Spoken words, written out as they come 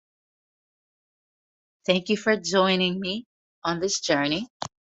Thank you for joining me on this journey.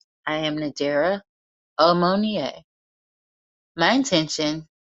 I am Nadira Omonier. My intention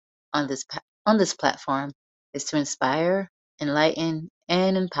on this platform is to inspire, enlighten,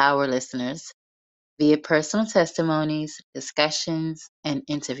 and empower listeners via personal testimonies, discussions, and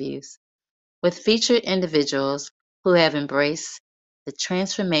interviews with featured individuals who have embraced the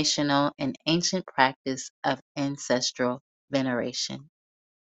transformational and ancient practice of ancestral veneration.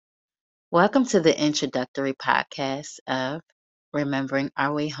 Welcome to the Introductory Podcast of Remembering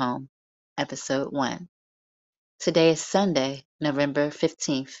Our Way Home, Episode 1. Today is Sunday, November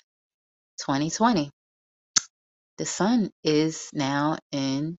 15th, 2020. The sun is now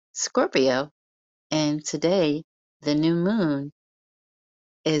in Scorpio, and today the new moon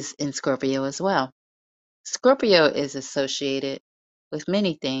is in Scorpio as well. Scorpio is associated with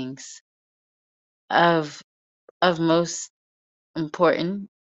many things. Of most important,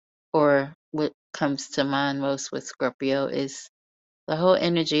 or what comes to mind most with Scorpio, is the whole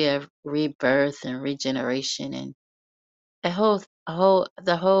energy of rebirth and regeneration, and the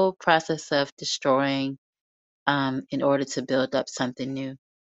whole process of destroying in order to build up something new.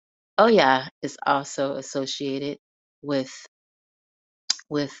 Oya is also associated with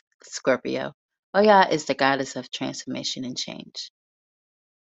with Scorpio. Oya is the goddess of transformation and change.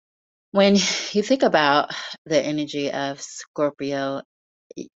 When you think about the energy of Scorpio,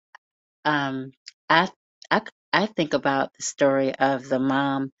 um, I, I think about the story of the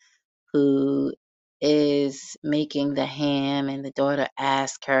mom who is making the ham, and the daughter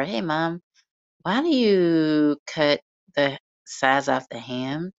asks her, "Hey, mom, why do you cut the size off the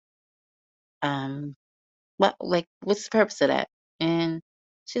ham? Um, what's the purpose of that?" And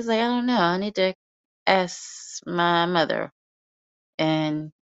she's like, "I don't know. I need to ask my mother."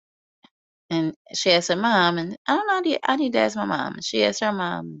 And she asked her mom, and I don't know. I need to ask my mom. And she asked her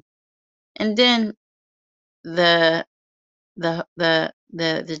mom, and then the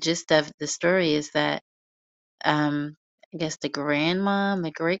the gist of the story is that I guess the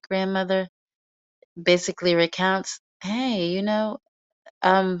great grandmother basically recounts, "Hey,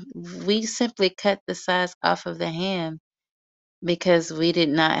 we simply cut the size off of the ham because we did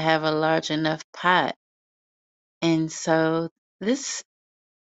not have a large enough pot." And so this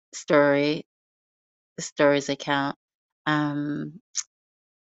story, the story's account, um,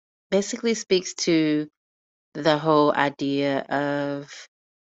 basically speaks to the whole idea of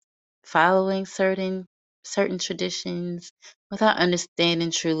following certain traditions without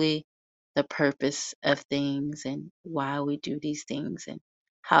understanding truly the purpose of things and why we do these things and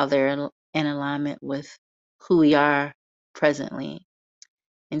how they're in alignment with who we are presently.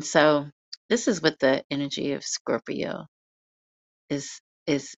 And so this is what the energy of Scorpio is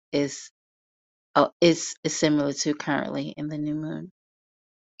is is is similar to currently in the new moon.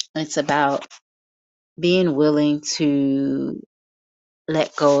 It's about being willing to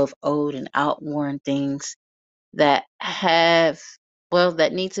let go of old and outworn things that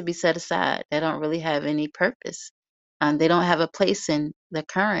that need to be set aside. They don't really have any purpose. They don't have a place in the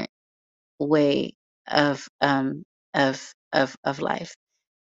current way of life.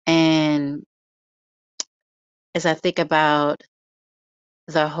 And as I think about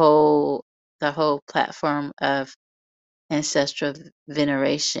the whole the whole platform of ancestral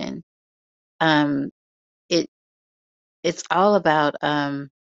veneration, um, it it's all about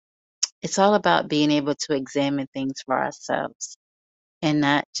being able to examine things for ourselves and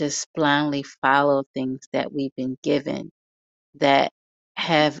not just blindly follow things that we've been given that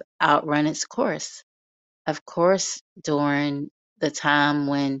have outrun its course. Of course, during the time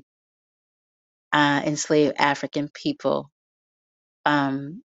when enslaved African people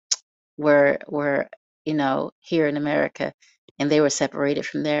um, were here in America, and they were separated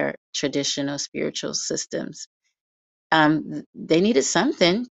from their traditional spiritual systems. They needed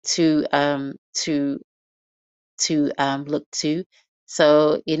something to look to.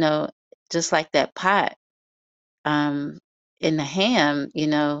 So just like that pot um, in the ham,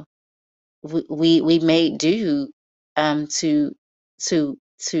 we made do to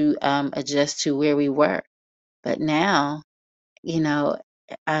adjust to where we were. But now, you know,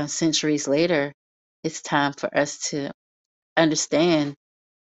 centuries later, it's time for us to understand,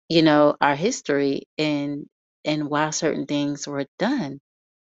 our history and why certain things were done.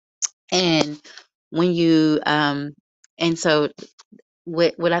 And when you and so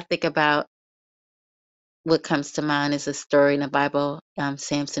what I think about, what comes to mind is a story in the Bible,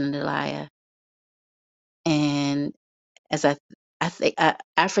 Samson and Delilah. And as I think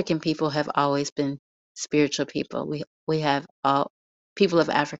African people have always been spiritual people. We have all people of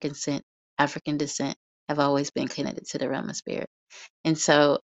African descent have always been connected to the realm of spirit. And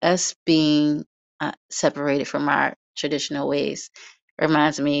so us being separated from our traditional ways.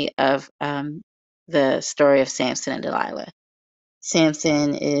 Reminds me of the story of Samson and Delilah.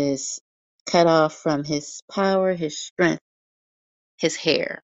 Samson is cut off from his power, his strength, his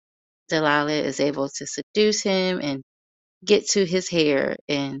hair. Delilah is able to seduce him and get to his hair,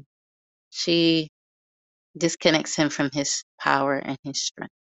 and she disconnects him from his power and his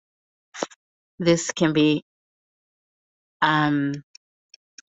strength. This can be um,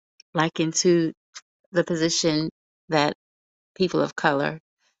 likened to the position that people of color,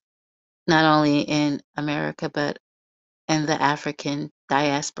 not only in America, but in the African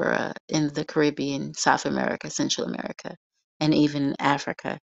diaspora, in the Caribbean, South America, Central America, and even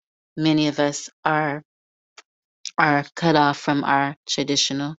Africa. Many of us are cut off from our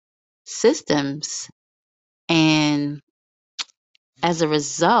traditional systems. And as a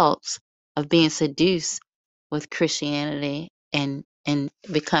result of being seduced with Christianity and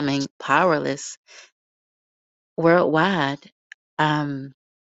becoming powerless worldwide, um,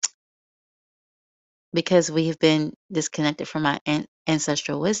 because we have been disconnected from our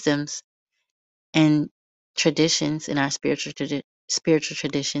ancestral wisdoms and traditions in our spiritual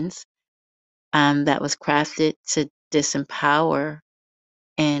traditions, that was crafted to disempower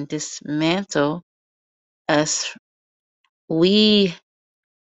and dismantle us, we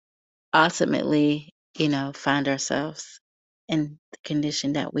ultimately, find ourselves in the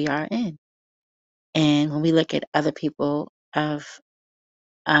condition that we are in. And when we look at other people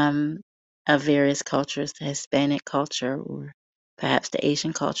um, of various cultures, the Hispanic culture or perhaps the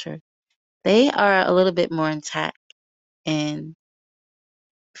Asian culture, they are a little bit more intact. And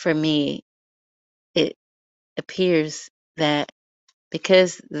for me, it appears that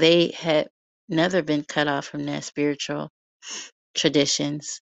because they had never been cut off from their spiritual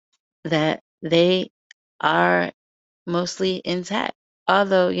traditions, that they are mostly intact,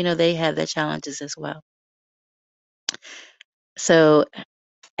 although, they have their challenges as well. So,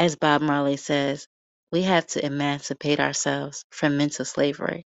 as Bob Marley says, we have to emancipate ourselves from mental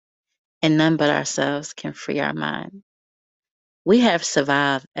slavery, and none but ourselves can free our mind. We have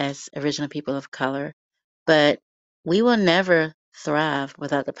survived as original people of color, but we will never thrive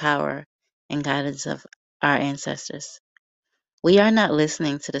without the power and guidance of our ancestors. We are not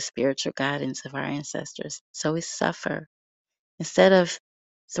listening to the spiritual guidance of our ancestors, so we suffer. Instead of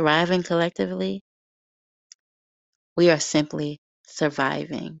thriving collectively, we are simply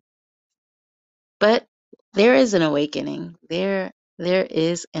surviving. But there is an awakening. There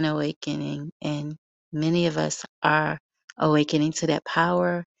is an awakening, and many of us are awakening to that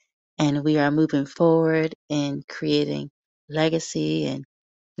power, and we are moving forward in creating legacy and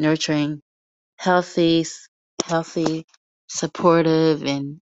nurturing healthy, healthy, supportive,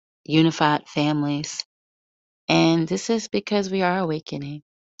 and unified families. And this is because we are awakening.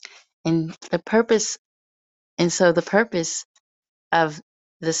 And the purpose of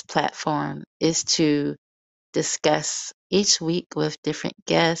this platform is to discuss each week with different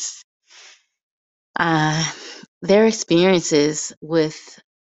guests uh, their experiences with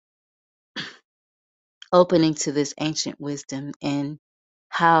opening to this ancient wisdom and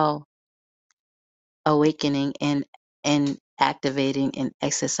how awakening and activating and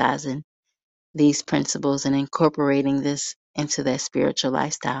exercising these principles and incorporating this into their spiritual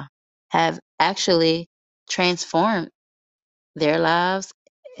lifestyle have actually transformed their lives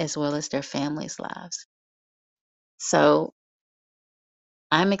as well as their families' lives. So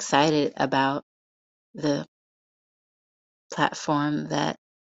I'm excited about the platform that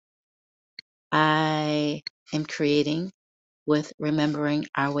I am creating with Remembering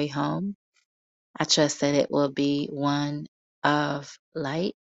Our Way Home. I trust that it will be one of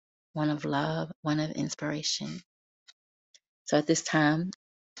light, one of love, one of inspiration. So at this time,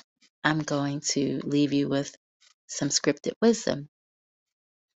 I'm going to leave you with some scripted wisdom.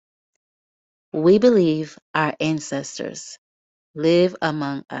 We believe our ancestors live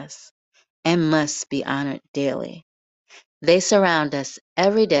among us and must be honored daily. They surround us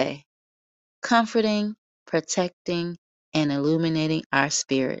every day, comforting, protecting, and illuminating our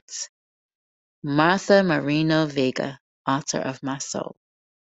spirits. Martha Marino Vega, author of my soul.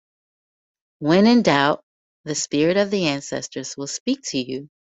 When in doubt, the spirit of the ancestors will speak to you.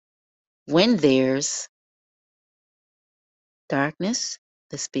 When there's darkness,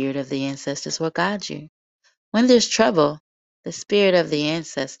 the spirit of the ancestors will guide you. When there's trouble, the spirit of the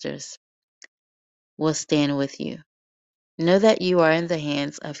ancestors will stand with you. Know that you are in the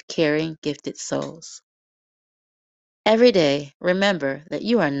hands of caring, gifted souls. Every day, remember that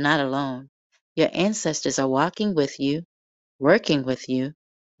you are not alone. Your ancestors are walking with you, working with you,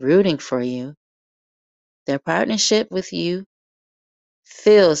 rooting for you. Their partnership with you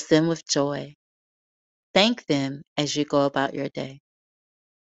fills them with joy. Thank them as you go about your day.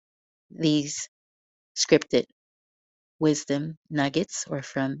 These scripted wisdom nuggets are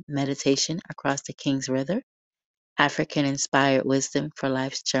from Meditation Across the King's River, African Inspired Wisdom for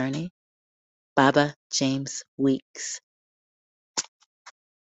Life's Journey, Baba James Weeks.